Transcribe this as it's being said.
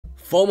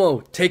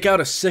FOMO, take out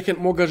a second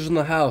mortgage on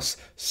the house,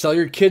 sell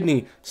your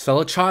kidney,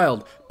 sell a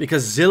child,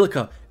 because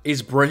Zilliqa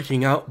is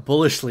breaking out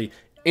bullishly.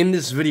 In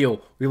this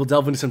video, we will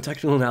delve into some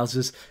technical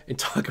analysis and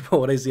talk about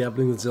what I see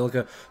happening with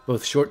Zilliqa,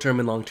 both short-term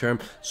and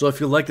long-term. So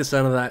if you like the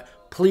sound of that,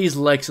 please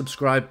like,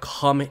 subscribe,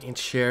 comment, and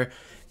share,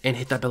 and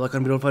hit that bell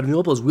icon to be notified of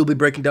new uploads. We'll be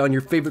breaking down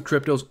your favorite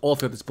cryptos all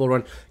throughout this bull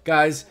run.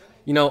 Guys,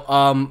 you know,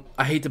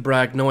 I hate to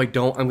brag. No, I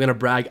don't. I'm going to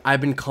brag.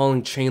 I've been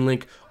calling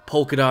Chainlink,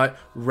 Polkadot,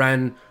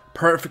 Ren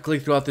perfectly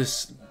throughout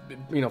this,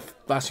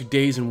 last few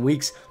days and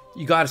weeks.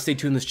 You got to stay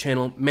tuned to this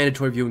channel.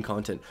 Mandatory viewing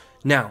content.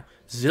 Now,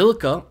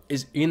 Zilliqa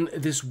is in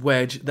this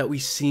wedge that we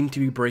seem to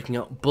be breaking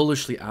out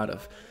bullishly out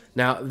of.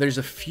 Now, there's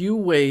a few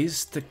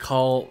ways to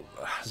call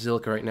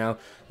Zilliqa right now.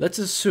 Let's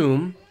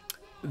assume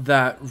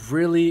that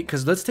really,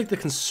 because let's take the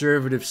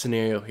conservative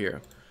scenario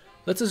here.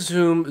 Let's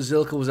assume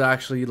Zilliqa was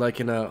actually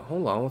like in a,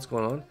 hold on, what's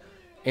going on?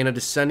 In a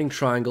descending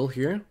triangle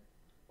here.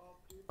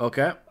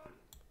 Okay.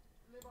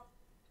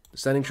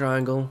 Descending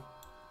triangle.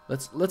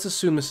 Let's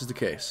assume this is the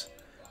case.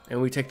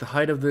 And we take the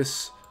height of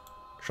this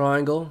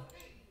triangle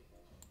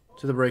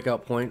to the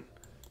breakout point.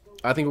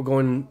 I think we're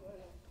going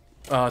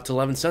to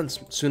 11 cents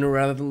sooner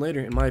rather than later,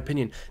 in my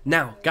opinion.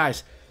 Now,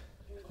 guys,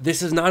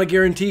 this is not a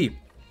guarantee.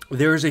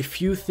 There's a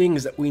few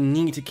things that we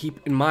need to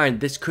keep in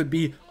mind. This could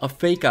be a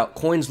fake out.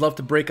 Coins love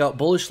to break out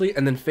bullishly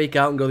and then fake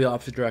out and go the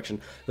opposite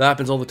direction. That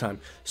happens all the time.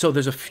 So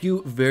there's a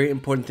few very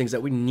important things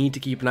that we need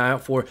to keep an eye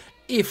out for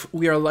if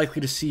we are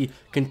likely to see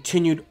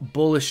continued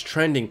bullish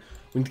trending.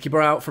 We need to keep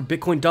our eye out for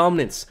Bitcoin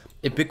dominance.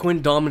 If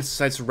Bitcoin dominance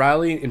decides to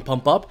rally and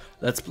pump up,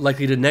 that's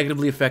likely to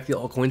negatively affect the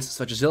altcoins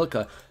such as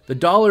Zilliqa. The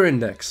dollar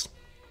index,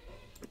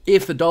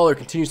 if the dollar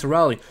continues to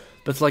rally,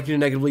 that's likely to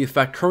negatively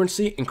affect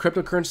currency and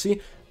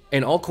cryptocurrency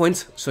and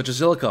altcoins such as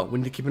Zilliqa. We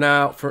need to keep an eye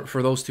out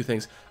for those two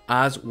things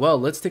as well.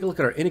 Let's take a look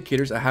at our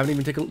indicators. I haven't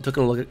even taken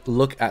a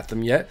look at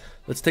them yet.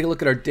 Let's take a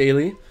look at our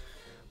daily.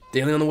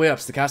 Daily on the way up,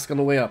 stochastic on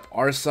the way up,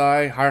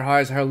 RSI, higher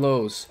highs, higher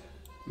lows.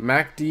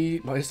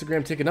 MACD, my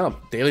histogram ticking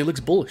up. Daily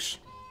looks bullish.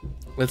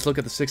 Let's look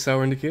at the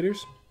 6-hour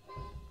indicators.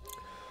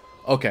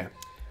 Okay,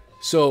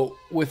 so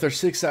with our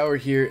 6-hour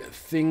here,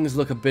 things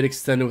look a bit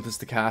extended with the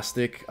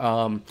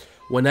stochastic.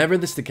 Whenever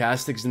the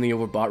stochastic is in the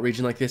overbought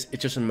region like this,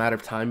 it's just a matter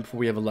of time before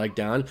we have a leg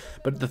down.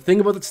 But the thing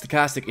about the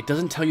stochastic, it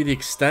doesn't tell you the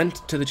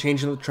extent to the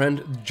change in the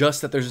trend,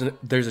 just that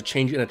there's a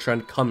change in a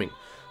trend coming.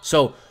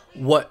 So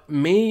what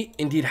may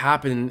indeed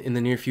happen in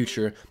the near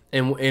future,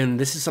 and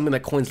this is something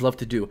that coins love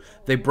to do,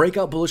 they break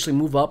out bullishly,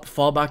 move up,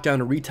 fall back down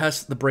to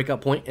retest the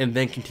breakout point, and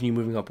then continue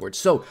moving upwards.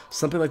 So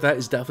something like that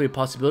is definitely a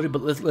possibility,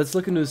 but let's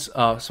look into this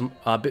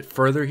a bit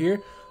further here.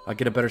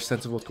 Get a better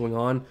sense of what's going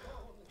on.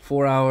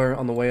 4-hour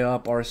on the way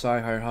up,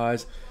 RSI, higher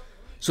highs.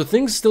 So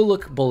things still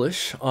look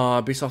bullish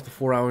based off the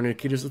 4-hour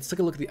indicators. Let's take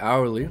a look at the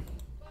hourly.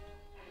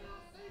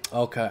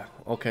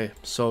 Okay,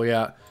 so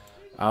yeah,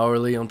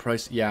 hourly on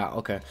price, yeah,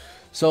 okay.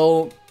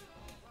 So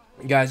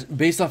guys,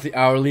 based off the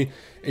hourly,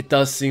 it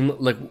does seem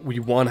like we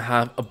want to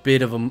have a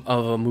bit of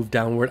a move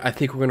downward. I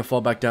think we're going to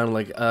fall back down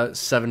like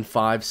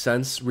 7.5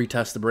 cents,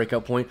 retest the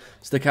breakout point.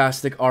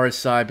 Stochastic,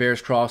 RSI,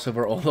 bearish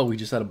crossover, although we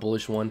just had a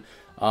bullish one.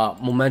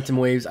 Momentum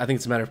waves, I think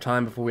it's a matter of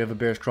time before we have a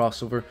bearish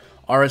crossover.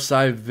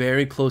 RSI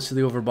very close to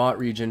the overbought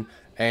region,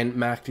 and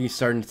MACD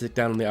starting to tick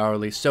down on the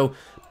hourly. So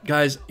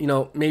guys,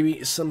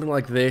 maybe something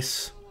like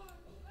this,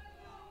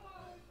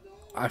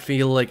 I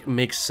feel like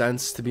makes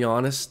sense, to be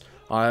honest.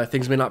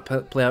 Things may not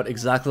play out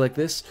exactly like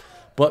this,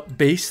 but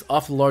based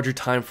off the larger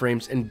time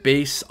frames and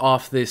based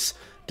off this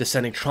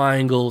descending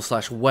triangle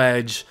slash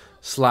wedge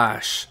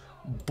slash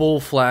bull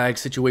flag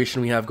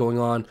situation we have going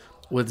on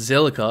with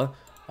Zilliqa,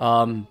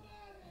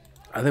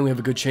 I think we have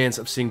a good chance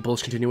of seeing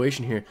bullish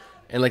continuation here.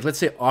 And like, let's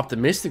say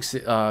optimistic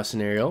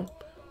scenario,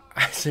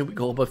 I say we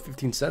go above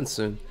 15 cents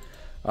soon,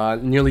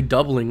 nearly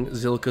doubling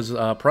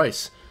Zilliqa's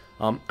price.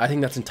 I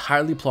think that's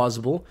entirely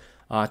plausible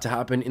to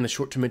happen in the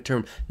short to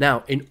midterm.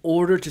 Now, in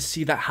order to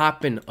see that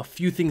happen, a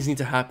few things need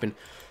to happen.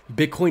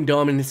 Bitcoin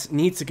dominance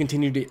needs to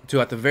continue to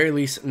at the very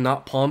least,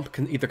 not pump,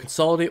 can either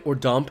consolidate or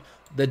dump.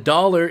 The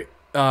dollar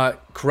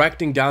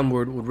correcting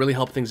downward would really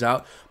help things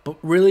out. But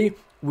really,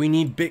 we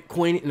need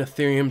Bitcoin and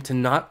Ethereum to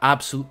not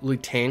absolutely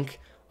tank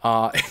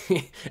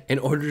in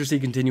order to see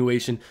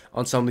continuation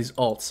on some of these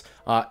alts.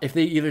 If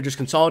they either just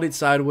consolidate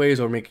sideways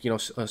or make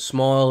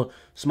small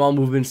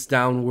movements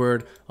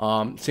downward,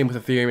 same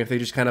with Ethereum, if they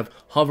just kind of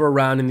hover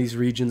around in these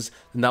regions,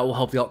 then that will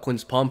help the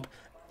altcoins pump.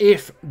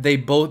 If they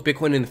both,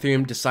 Bitcoin and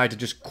Ethereum, decide to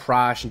just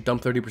crash and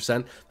dump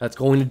 30%, that's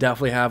going to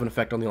definitely have an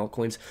effect on the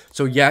altcoins.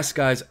 So yes,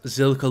 guys,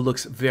 Zilliqa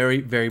looks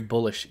very, very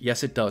bullish.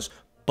 Yes, it does.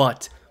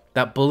 But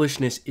that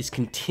bullishness is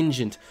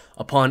contingent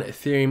upon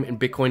Ethereum and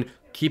Bitcoin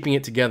keeping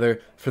it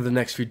together for the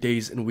next few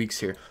days and weeks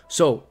here.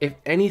 So if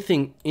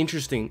anything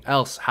interesting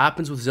else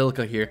happens with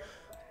Zilliqa here,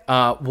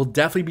 we'll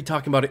definitely be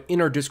talking about it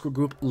in our Discord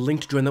group.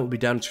 Link to join that will be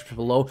down in the description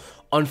below.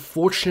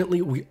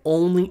 Unfortunately, we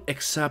only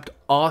accept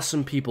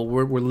awesome people.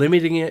 We're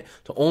limiting it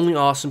to only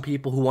awesome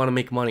people who want to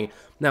make money.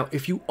 Now,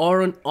 if you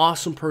are an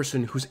awesome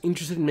person who's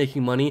interested in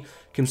making money,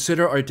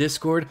 consider our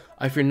Discord.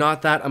 If you're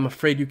not that, I'm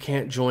afraid you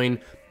can't join.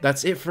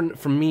 That's it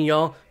from me,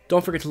 y'all.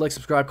 Don't forget to like,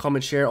 subscribe,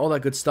 comment, share, all that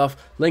good stuff.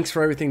 Links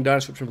for everything down in the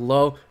description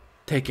below.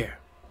 Take care.